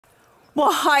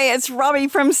Well, hi, it's Robbie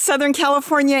from Southern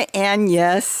California, and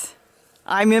yes,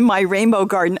 I'm in my rainbow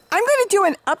garden. I'm going to do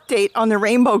an update on the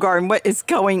rainbow garden, what is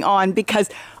going on, because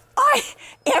I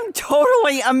am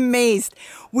totally amazed.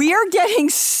 We are getting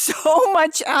so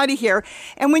much out of here,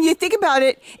 and when you think about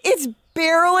it, it's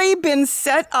barely been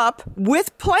set up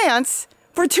with plants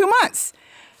for 2 months.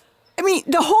 I mean,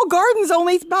 the whole garden's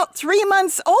only about 3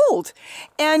 months old,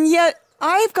 and yet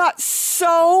I've got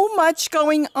so much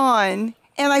going on.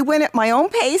 And I went at my own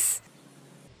pace.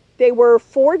 They were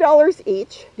 $4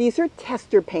 each. These are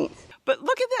tester paints. But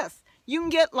look at this. You can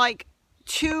get like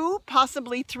 2,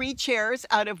 possibly 3 chairs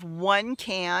out of 1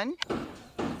 can.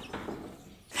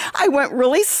 I went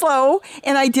really slow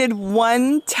and I did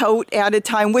 1 tote at a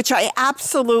time, which I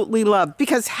absolutely love.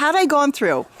 Because had I gone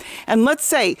through and let's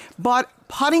say bought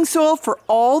potting soil for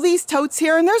all these totes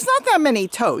here, and there's not that many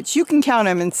totes, you can count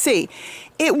them and see,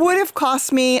 it would have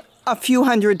cost me a few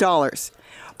 $100s.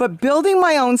 But building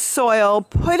my own soil,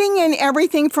 putting in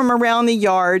everything from around the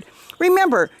yard.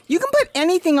 Remember, you can put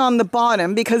anything on the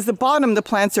bottom because the bottom the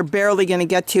plants are barely going to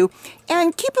get to.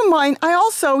 And keep in mind,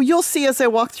 you'll see as I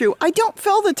walk through, I don't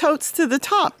fill the totes to the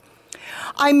top.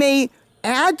 I may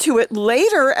add to it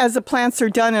later as the plants are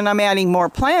done and I'm adding more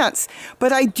plants,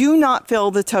 but I do not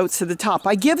fill the totes to the top.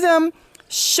 I give them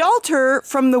shelter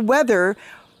from the weather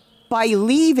by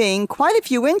leaving quite a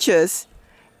few inches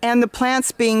and the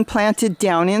plants being planted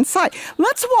down inside.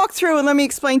 Let's walk through and let me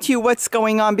explain to you what's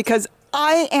going on, because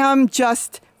I am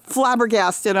just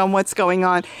flabbergasted on what's going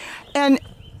on. And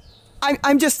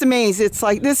I'm just amazed. It's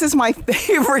like, this is my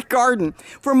favorite garden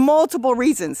for multiple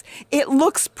reasons. It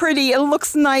looks pretty, it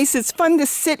looks nice, it's fun to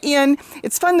sit in,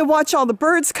 it's fun to watch all the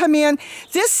birds come in.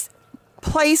 This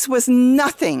place was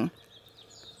nothing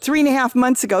 3.5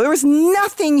 months ago. There was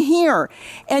nothing here.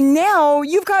 And now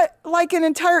you've got like an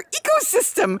entire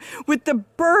ecosystem with the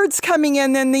birds coming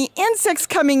in and the insects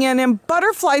coming in and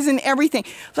butterflies and everything.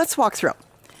 Let's walk through.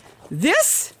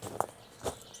 This,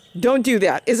 don't do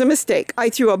that, is a mistake. I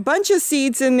threw a bunch of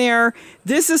seeds in there.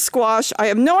 This is squash. I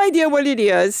have no idea what it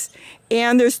is.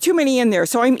 And there's too many in there.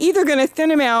 So I'm either going to thin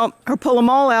them out or pull them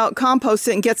all out, compost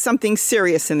it, and get something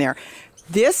serious in there.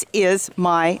 This is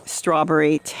my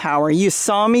strawberry tower. You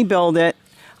saw me build it.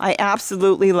 I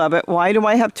absolutely love it. Why do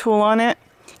I have tulle on it?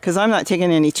 Because I'm not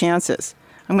taking any chances.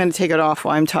 I'm going to take it off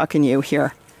while I'm talking to you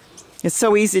here. It's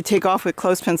so easy to take off with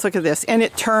clothespins. Look at this. And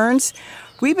it turns.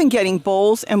 We've been getting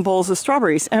bowls and bowls of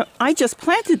strawberries. And I just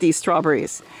planted these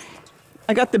strawberries.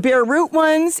 I got the bare root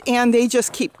ones and they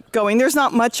just keep going. There's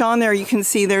not much on there. You can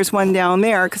see there's one down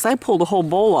there because I pulled a whole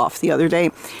bowl off the other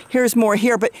day. Here's more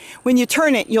here, but when you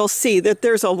turn it, you'll see that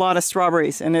there's a lot of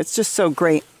strawberries and it's just so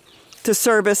great to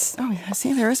service. Oh,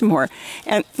 see, there is more.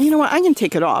 And you know what? I can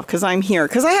take it off because I'm here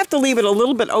because I have to leave it a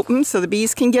little bit open so the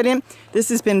bees can get in. This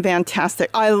has been fantastic.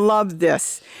 I love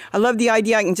this. I love the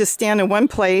idea I can just stand in one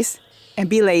place and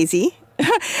be lazy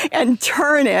and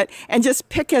turn it and just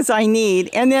pick as I need.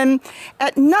 And then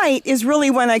at night is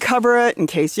really when I cover it in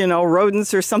case,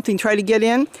 rodents or something try to get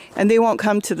in and they won't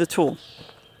come to the tulle.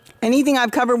 Anything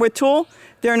I've covered with tulle,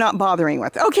 they're not bothering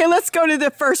with. Okay, let's go to the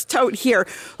first tote here.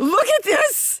 Look at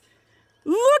this.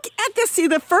 Look at this. See,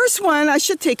 the first one, I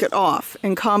should take it off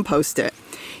and compost it.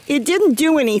 It didn't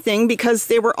do anything because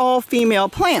they were all female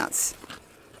plants.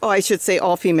 Oh, I should say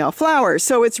all female flowers,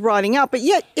 so it's rotting out. But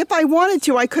yet, if I wanted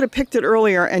to, I could have picked it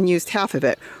earlier and used half of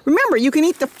it. Remember, you can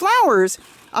eat the flowers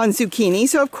on zucchini,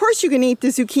 so of course you can eat the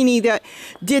zucchini that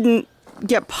didn't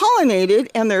get pollinated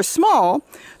and they're small,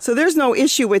 so there's no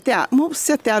issue with that. And we'll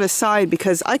set that aside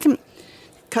because I can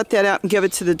cut that out and give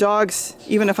it to the dogs,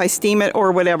 even if I steam it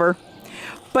or whatever.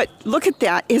 But look at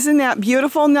that. Isn't that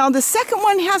beautiful? Now, the second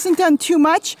one hasn't done too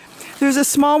much. There's a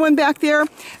small one back there.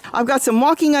 I've got some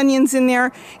walking onions in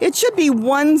there. It should be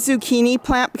 1 zucchini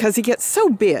plant because it gets so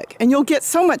big, and you'll get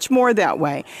so much more that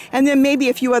way. And then maybe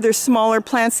a few other smaller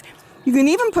plants. You can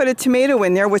even put a tomato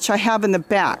in there, which I have in the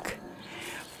back.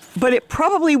 But it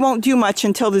probably won't do much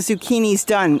until the zucchini's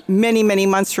done many, many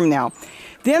months from now.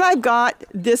 Then I've got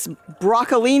this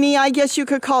broccolini, I guess you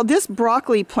could call it. This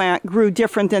broccoli plant grew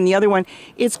different than the other one.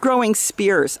 It's growing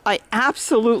spears. I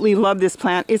absolutely love this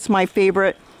plant. It's my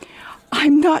favorite.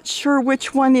 I'm not sure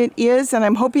which one it is, and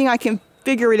I'm hoping I can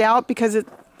figure it out because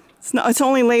it's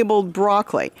only labeled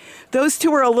broccoli. Those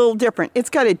two are a little different. It's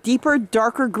got a deeper,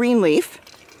 darker green leaf,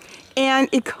 and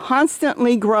it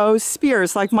constantly grows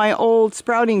spears like my old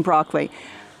sprouting broccoli.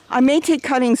 I may take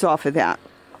cuttings off of that.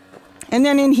 And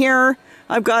then in here,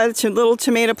 I've got a little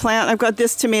tomato plant. I've got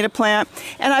this tomato plant.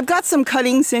 And I've got some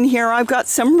cuttings in here. I've got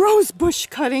some rose bush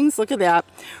cuttings. Look at that.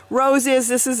 Roses.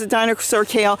 This is a dinosaur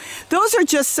kale. Those are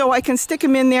just so I can stick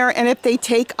them in there. And if they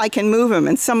take, I can move them.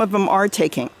 And some of them are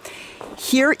taking.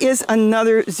 Here is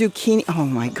another zucchini. Oh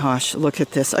my gosh, look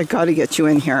at this. I got to get you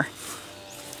in here.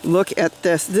 Look at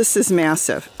this. This is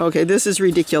massive. Okay, this is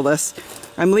ridiculous.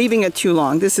 I'm leaving it too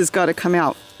long. This has got to come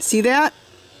out. See that?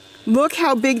 Look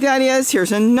how big that is.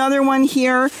 Here's another one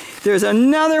here. There's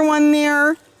another one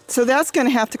there. So that's going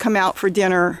to have to come out for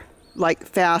dinner like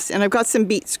fast. And I've got some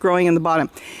beets growing in the bottom.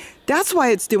 That's why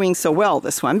it's doing so well,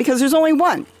 this one, because there's only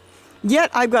one.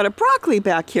 Yet I've got a broccoli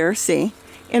back here, see,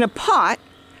 in a pot.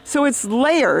 So it's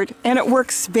layered and it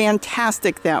works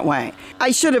fantastic that way.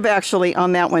 I should have actually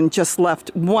on that one just left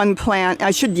one plant.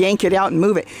 I should yank it out and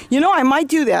move it. You know, I might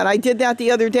do that. I did that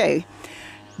the other day.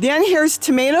 Then here's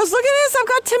tomatoes. Look at this. I've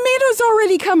got tomatoes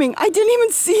already coming. I didn't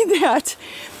even see that.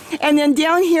 And then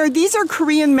down here, these are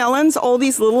Korean melons, all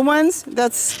these little ones.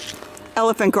 That's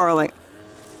elephant garlic.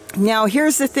 Now,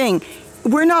 here's the thing.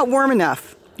 We're not warm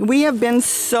enough. We have been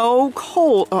so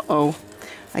cold. Uh-oh.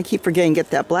 I keep forgetting to get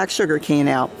that black sugar cane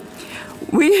out.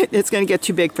 It's going to get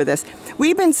too big for this.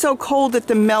 We've been so cold that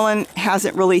the melon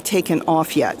hasn't really taken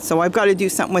off yet. So I've got to do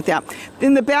something with that.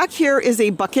 In the back here is a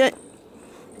bucket.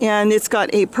 And it's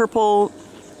got a purple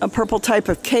type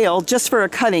of kale just for a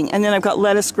cutting. And then I've got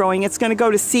lettuce growing. It's going to go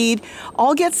to seed.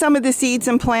 I'll get some of the seeds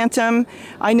and plant them.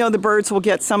 I know the birds will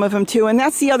get some of them too. And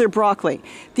that's the other broccoli.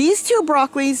 These two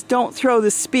broccolis don't throw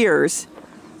the spears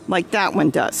like that one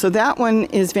does. So that one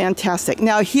is fantastic.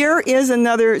 Now here is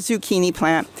another zucchini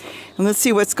plant. And let's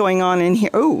see what's going on in here.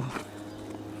 Oh,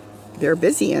 they're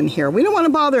busy in here. We don't want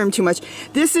to bother them too much.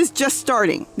 This is just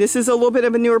starting. This is a little bit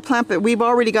of a newer plant, but we've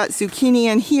already got zucchini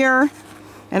in here.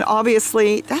 And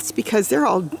obviously that's because they're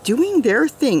all doing their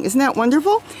thing. Isn't that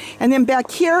wonderful? And then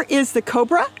back here is the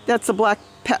cobra. That's a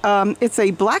it's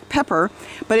a black pepper,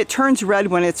 but it turns red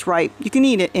when it's ripe. You can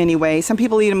eat it anyway. Some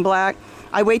people eat them black.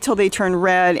 I wait till they turn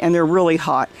red and they're really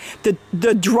hot.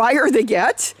 The drier they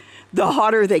get, the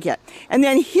hotter they get. And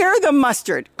then here, the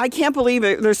mustard. I can't believe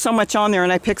it. There's so much on there,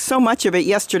 and I picked so much of it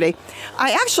yesterday.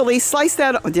 I actually sliced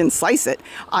that, didn't slice it.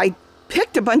 I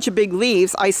picked a bunch of big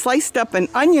leaves. I sliced up an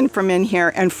onion from in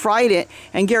here and fried it,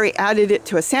 and Gary added it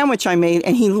to a sandwich I made,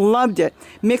 and he loved it,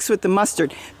 mixed with the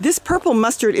mustard. This purple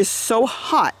mustard is so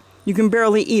hot, you can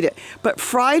barely eat it. But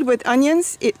fried with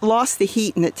onions, it lost the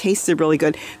heat, and it tasted really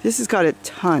good. This has got a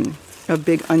ton of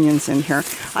big onions in here.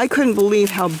 I couldn't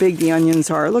believe how big the onions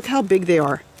are. Look how big they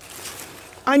are.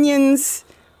 Onions,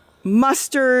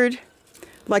 mustard,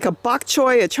 like a bok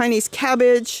choy, a Chinese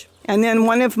cabbage, and then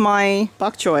one of my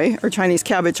bok choy or Chinese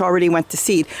cabbage already went to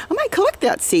seed. I might collect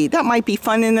that seed. That might be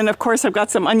fun. And then of course I've got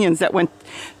some onions that went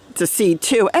to seed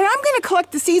too. And I'm going to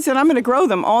collect the seeds and I'm going to grow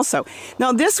them also.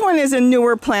 Now this one is a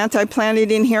newer plant I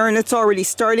planted in here and it's already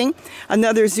starting.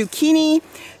 Another zucchini.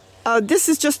 This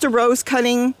is just a rose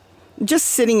cutting. Just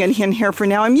sitting in here for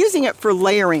now. I'm using it for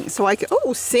layering. So I can,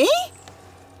 oh, see?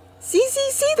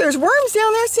 See, there's worms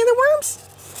down there. See the worms?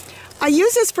 I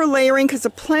use this for layering because the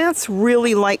plants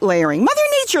really like layering. Mother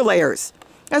Nature layers.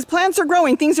 As plants are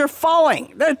growing, things are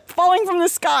falling. They're falling from the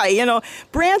sky. You know,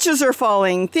 branches are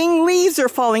falling, leaves are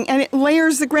falling, and it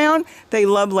layers the ground. They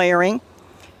love layering.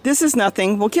 This is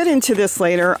nothing. We'll get into this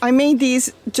later. I made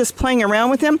these just playing around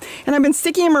with them, and I've been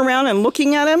sticking them around and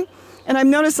looking at them. And I've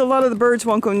noticed a lot of the birds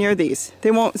won't go near these.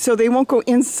 They won't go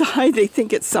inside. They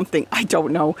think it's something. I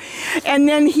don't know. And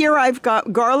then here I've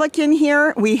got garlic in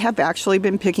here. We have actually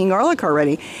been picking garlic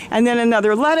already. And then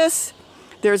another lettuce.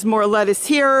 There's more lettuce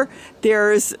here.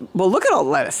 Well, look at all the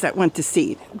lettuce that went to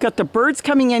seed. You've got the birds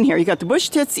coming in here. You got the bush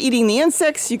tits eating the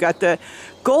insects. You got the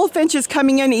goldfinches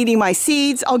coming in eating my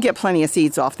seeds. I'll get plenty of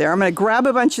seeds off there. I'm going to grab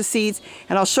a bunch of seeds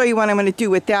and I'll show you what I'm going to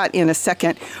do with that in a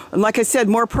second. And like I said,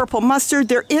 more purple mustard.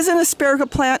 There is an asparagus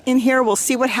plant in here. We'll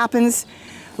see what happens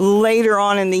later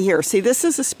on in the year. See, this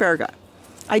is asparagus.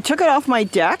 I took it off my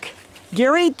deck.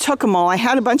 Gary took them all. I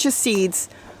had a bunch of seeds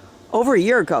over a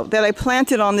year ago that I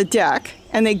planted on the deck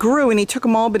and they grew and he took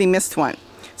them all, but he missed one.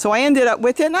 So I ended up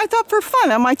with it and I thought for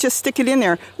fun, I might just stick it in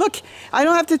there. Look, I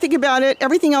don't have to think about it.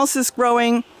 Everything else is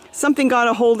growing. Something got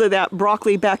a hold of that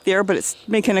broccoli back there, but it's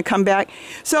making a comeback.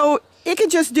 So it could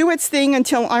just do its thing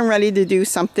until I'm ready to do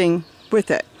something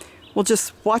with it. We'll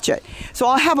just watch it. So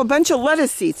I'll have a bunch of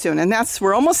lettuce seeds soon and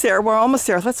we're almost there. We're almost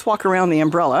there. Let's walk around the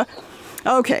umbrella.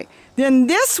 Okay, then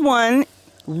this one,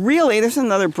 really, there's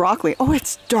another broccoli. Oh,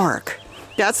 it's dark.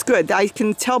 That's good. I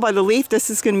can tell by the leaf this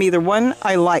is going to be the one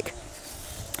I like.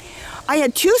 I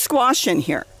had 2 squash in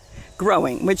here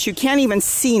growing, which you can't even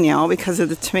see now because of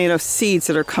the tomato seeds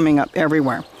that are coming up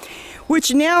everywhere,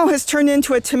 which now has turned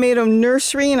into a tomato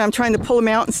nursery, and I'm trying to pull them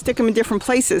out and stick them in different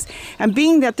places. And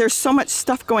being that there's so much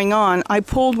stuff going on, I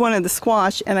pulled one of the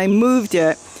squash and I moved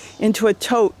it into a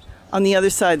tote on the other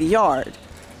side of the yard.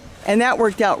 And that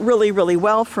worked out really, really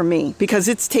well for me because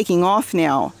it's taking off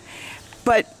now.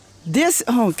 But this,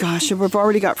 oh gosh, we've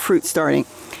already got fruit starting.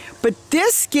 But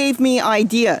this gave me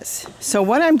ideas. So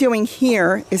what I'm doing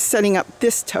here is setting up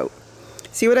this tote.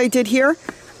 See what I did here?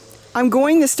 I'm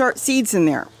going to start seeds in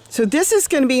there. So this is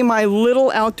going to be my little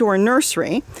outdoor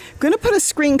nursery. I'm going to put a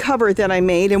screen cover that I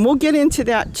made, and we'll get into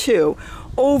that too,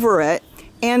 over it.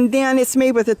 And then it's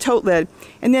made with a tote lid.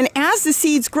 And then as the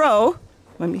seeds grow,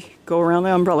 let me go around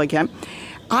the umbrella again,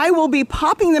 I will be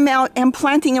popping them out and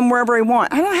planting them wherever I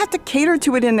want. I don't have to cater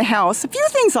to it in the house. A few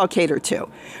things I'll cater to.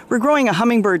 We're growing a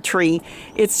hummingbird tree.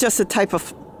 It's just a type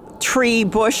of tree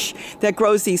bush that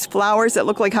grows these flowers that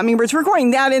look like hummingbirds. We're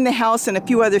growing that in the house and a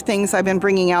few other things I've been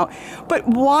bringing out. But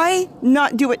why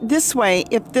not do it this way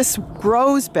if this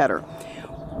grows better?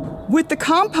 With the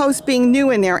compost being new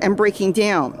in there and breaking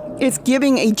down, it's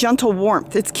giving a gentle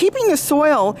warmth. It's keeping the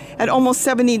soil at almost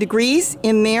 70 degrees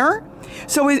in there.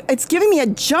 So it's giving me a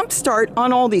jump start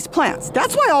on all these plants.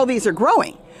 That's why all these are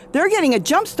growing. They're getting a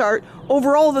jump start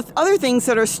over all the other things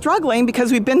that are struggling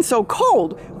because we've been so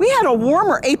cold. We had a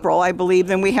warmer April, I believe,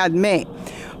 than we had May.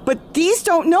 But these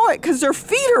don't know it because their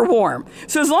feet are warm.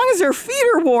 So as long as their feet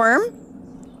are warm,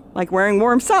 like wearing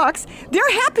warm socks,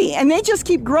 they're happy and they just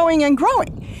keep growing and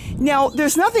growing. Now,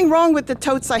 there's nothing wrong with the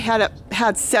totes I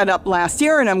had set up last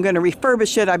year, and I'm going to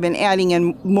refurbish it. I've been adding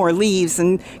in more leaves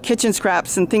and kitchen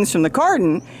scraps and things from the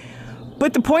garden.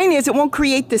 But the point is, it won't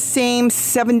create the same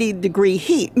 70-degree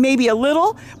heat. Maybe a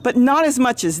little, but not as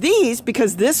much as these,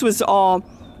 because this was all,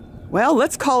 well,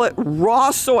 let's call it raw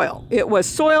soil. It was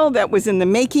soil that was in the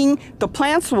making. The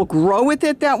plants will grow with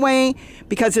it that way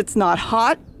because it's not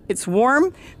hot. It's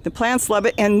warm. The plants love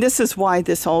it, and this is why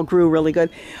this all grew really good.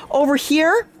 Over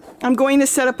here, I'm going to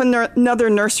set up another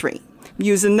nursery.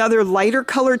 Use another lighter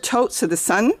colored tote so the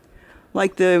sun,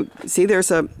 like see there's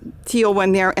a teal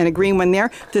one there and a green one there.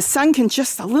 The sun can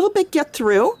just a little bit get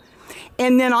through,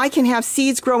 and then I can have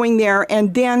seeds growing there,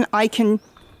 and then I can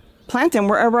plant them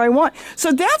wherever I want.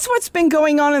 So that's what's been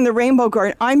going on in the rainbow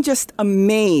garden. I'm just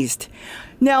amazed.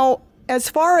 Now, as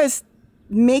far as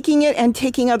making it and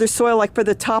taking other soil, like for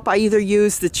the top, I either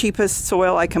use the cheapest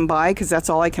soil I can buy because that's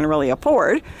all I can really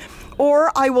afford,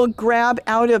 or I will grab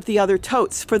out of the other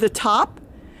totes. For the top,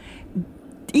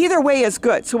 either way is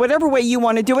good. So whatever way you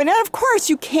want to do it. And of course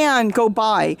you can go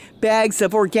buy bags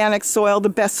of organic soil, the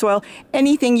best soil,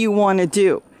 anything you want to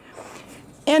do.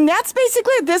 And that's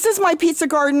basically it. This is my pizza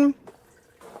garden.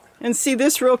 And see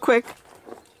this real quick.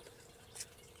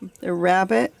 The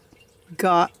rabbit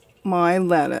got my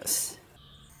lettuce.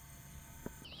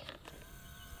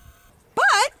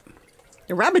 But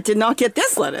the rabbit did not get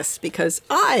this lettuce because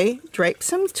I draped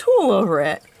some tulle over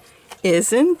it.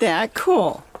 Isn't that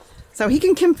cool? So he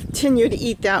can continue to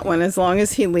eat that one as long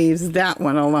as he leaves that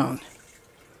one alone.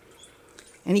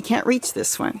 And he can't reach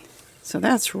this one. So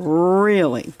that's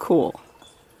really cool.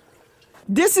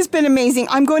 This has been amazing.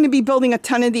 I'm going to be building a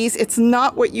ton of these. It's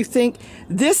not what you think.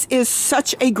 This is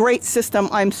such a great system.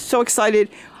 I'm so excited.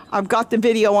 I've got the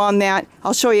video on that.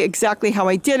 I'll show you exactly how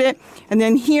I did it. And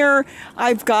then here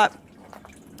I've got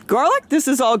garlic. This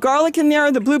is all garlic in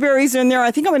there. The blueberries are in there.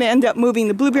 I think I'm going to end up moving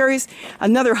the blueberries,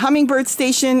 another hummingbird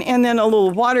station, and then a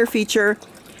little water feature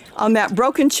on that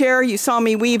broken chair. You saw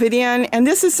me weave it in. And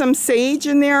this is some sage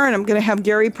in there, and I'm going to have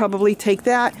Gary probably take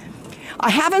that. I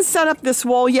haven't set up this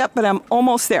wall yet, but I'm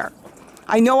almost there.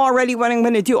 I know already what I'm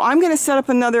going to do. I'm going to set up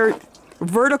another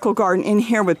vertical garden in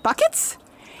here with buckets.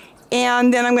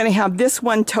 And then I'm going to have this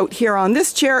one tote here on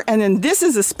this chair. And then this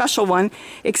is a special one,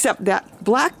 except that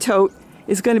black tote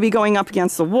is going to be going up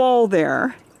against the wall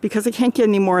there because I can't get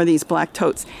any more of these black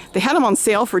totes. They had them on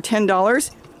sale for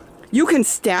 $10. You can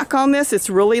stack on this. It's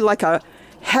really like a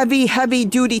heavy, heavy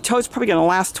duty tote. It's probably going to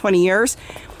last 20 years.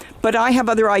 But I have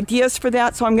other ideas for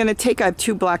that, so I'm going to I have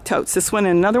two black totes, this one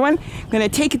and another one. I'm going to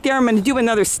take it there. I'm going to do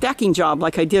another stacking job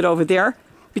like I did over there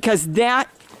because that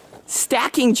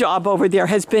stacking job over there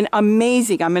has been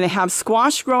amazing. I'm going to have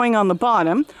squash growing on the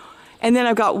bottom, and then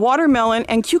I've got watermelon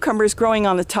and cucumbers growing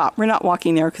on the top. We're not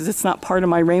walking there because it's not part of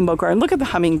my rainbow garden. Look at the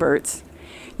hummingbirds.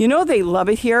 You know they love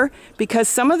it here because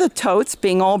some of the totes,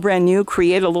 being all brand new,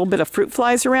 create a little bit of fruit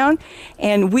flies around.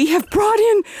 And we have brought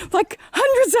in like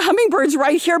hundreds of hummingbirds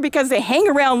right here because they hang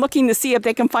around looking to see if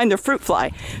they can find their fruit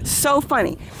fly. So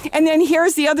funny. And then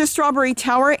here's the other strawberry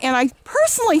tower. And I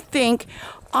personally think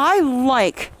I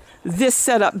like this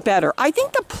setup better. I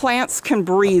think the plants can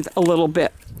breathe a little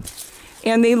bit.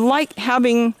 And they like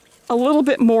having a little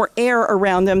bit more air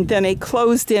around them than a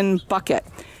closed-in bucket.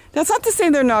 That's not to say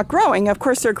they're not growing. Of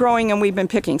course they're growing and we've been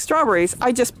picking strawberries.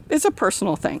 It's a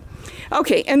personal thing.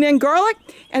 Okay, and then garlic,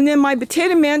 and then my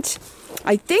potato mint.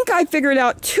 I think I figured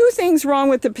out 2 things wrong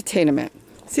with the potato mint.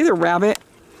 See the rabbit?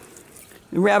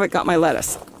 The rabbit got my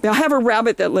lettuce. I have a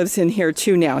rabbit that lives in here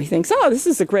too now. He thinks, oh, this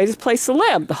is the greatest place to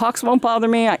live. The hawks won't bother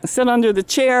me. I can sit under the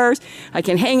chairs. I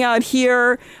can hang out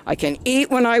here. I can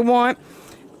eat when I want.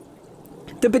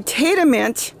 The potato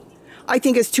mint, I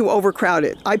think, is too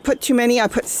overcrowded. I put too many. I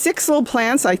put 6 little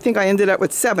plants. I think I ended up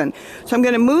with 7. So I'm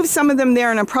going to move some of them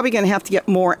there, and I'm probably going to have to get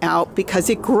more out because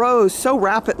it grows so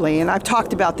rapidly. And I've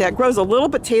talked about that. It grows a little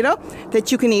potato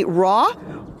that you can eat raw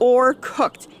or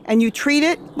cooked. And you treat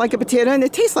it like a potato, and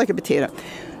it tastes like a potato.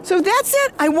 So that's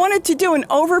it. I wanted to do an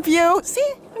overview. See,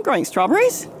 I'm growing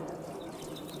strawberries.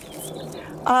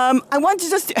 I wanted to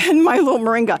just end my little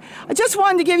moringa. I just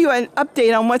wanted to give you an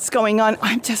update on what's going on.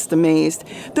 I'm just amazed.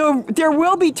 Though there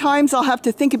will be times I'll have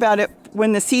to think about it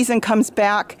when the season comes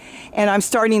back and I'm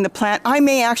starting the plant. I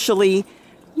may actually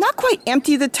not quite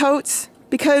empty the totes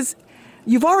because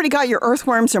you've already got your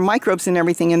earthworms or microbes and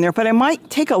everything in there, but I might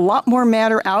take a lot more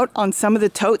matter out on some of the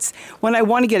totes when I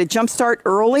want to get a jump start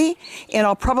early, and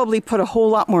I'll probably put a whole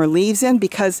lot more leaves in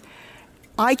because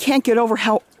I can't get over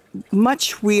how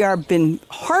much we are been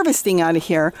harvesting out of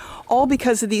here, all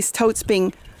because of these totes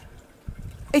being,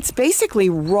 it's basically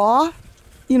raw,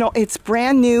 it's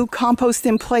brand new compost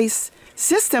in place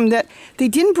system that they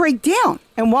didn't break down.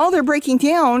 And while they're breaking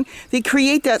down, they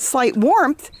create that slight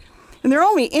warmth. And they're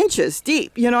only inches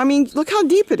deep, look how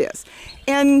deep it is.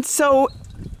 And so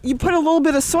you put a little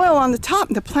bit of soil on the top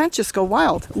and the plants just go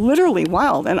wild, literally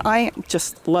wild. And I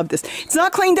just love this. It's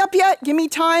not cleaned up yet. Give me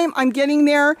time. I'm getting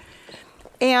there.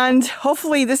 And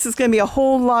hopefully this is going to be a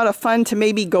whole lot of fun to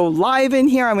maybe go live in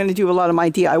here. I'm going to do a lot of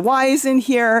my DIYs in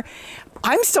here.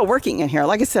 I'm still working in here.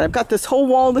 Like I said, I've got this whole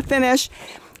wall to finish.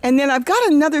 And then I've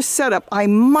got another setup I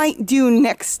might do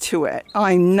next to it.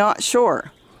 I'm not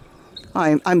sure.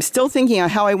 I'm still thinking on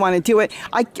how I want to do it.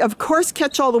 I, of course,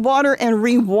 catch all the water and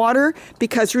re-water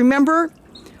because remember,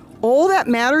 all that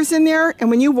matters in there, and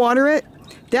when you water it,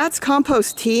 that's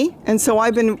compost tea. And so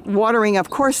I've been watering, of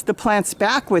course, the plants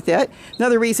back with it.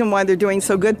 Another reason why they're doing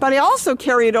so good. But I also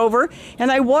carry it over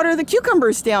and I water the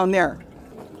cucumbers down there.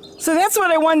 So that's what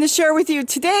I wanted to share with you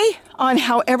today on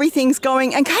how everything's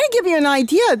going and kind of give you an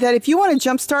idea that if you want to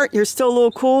jumpstart, you're still a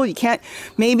little cool, you can't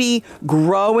maybe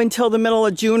grow until the middle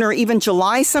of June or even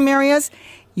July some areas,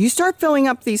 you start filling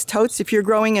up these totes. If you're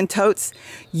growing in totes,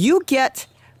 you get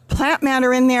plant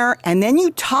matter in there and then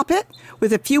you top it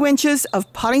with a few inches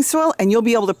of potting soil and you'll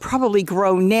be able to probably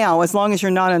grow now as long as you're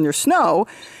not under snow.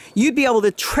 You'd be able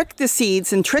to trick the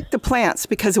seeds and trick the plants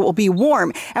because it will be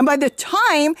warm. And by the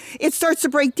time it starts to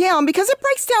break down, because it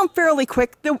breaks down fairly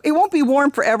quick, it won't be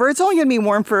warm forever. It's only going to be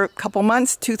warm for a couple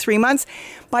months, 2-3 months.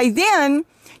 By then,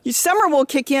 your summer will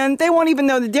kick in. They won't even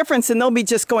know the difference, and they'll be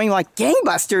just going like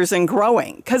gangbusters and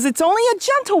growing because it's only a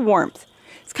gentle warmth.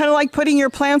 It's kind of like putting your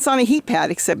plants on a heat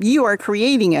pad, except you are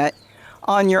creating it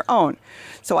on your own.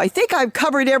 So I think I've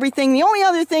covered everything. The only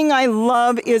other thing I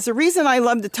love is the reason I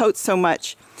love the totes so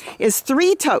much is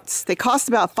 3 totes. They cost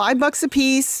about $5 a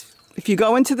piece. If you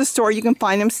go into the store, you can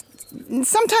find them,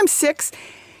 sometimes 6.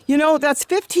 That's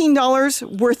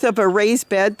 $15 worth of a raised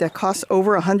bed that costs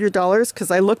over $100 because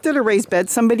I looked at a raised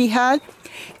bed somebody had.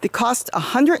 It cost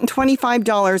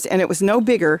 $125 and it was no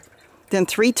bigger than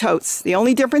 3 totes. The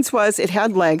only difference was it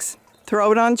had legs.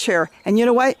 Throw it on a chair. And you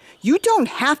know what? You don't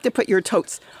have to put your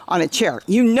totes on a chair.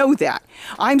 You know that.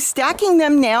 I'm stacking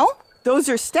them now. Those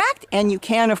are stacked, and you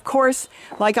can, of course,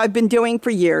 like I've been doing for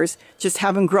years, just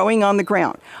have them growing on the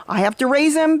ground. I have to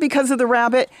raise them because of the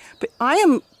rabbit, but I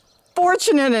am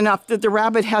fortunate enough that the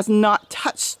rabbit has not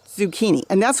touched zucchini,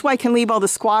 and that's why I can leave all the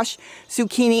squash,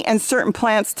 zucchini, and certain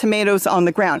plants, tomatoes on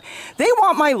the ground. They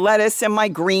want my lettuce and my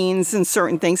greens and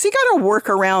certain things. So you got to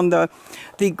work around the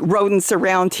rodents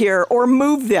around here or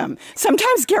move them.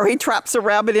 Sometimes Gary traps a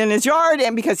rabbit in his yard,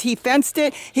 and because he fenced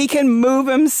it, he can move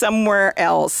him somewhere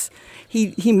else.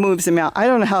 He moves them out. I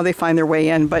don't know how they find their way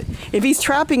in, but if he's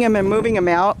trapping them and moving them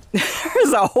out,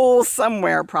 there's a hole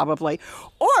somewhere probably.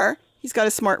 Or he's got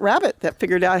a smart rabbit that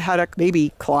figured out how to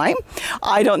maybe climb.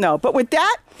 I don't know. But with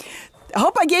that, I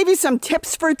hope I gave you some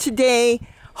tips for today.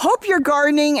 Hope you're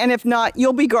gardening, and if not,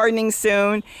 you'll be gardening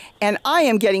soon. And I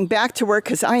am getting back to work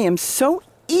because I am so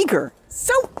eager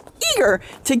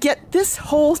to get this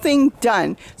whole thing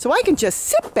done. So I can just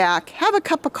sit back, have a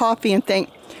cup of coffee, and think,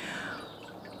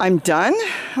 I'm done?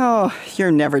 Oh, you're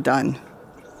never done.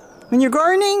 When you're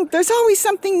gardening, there's always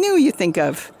something new you think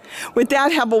of. With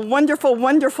that, have a wonderful,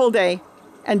 wonderful day.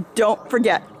 And don't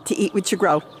forget to eat what you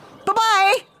grow.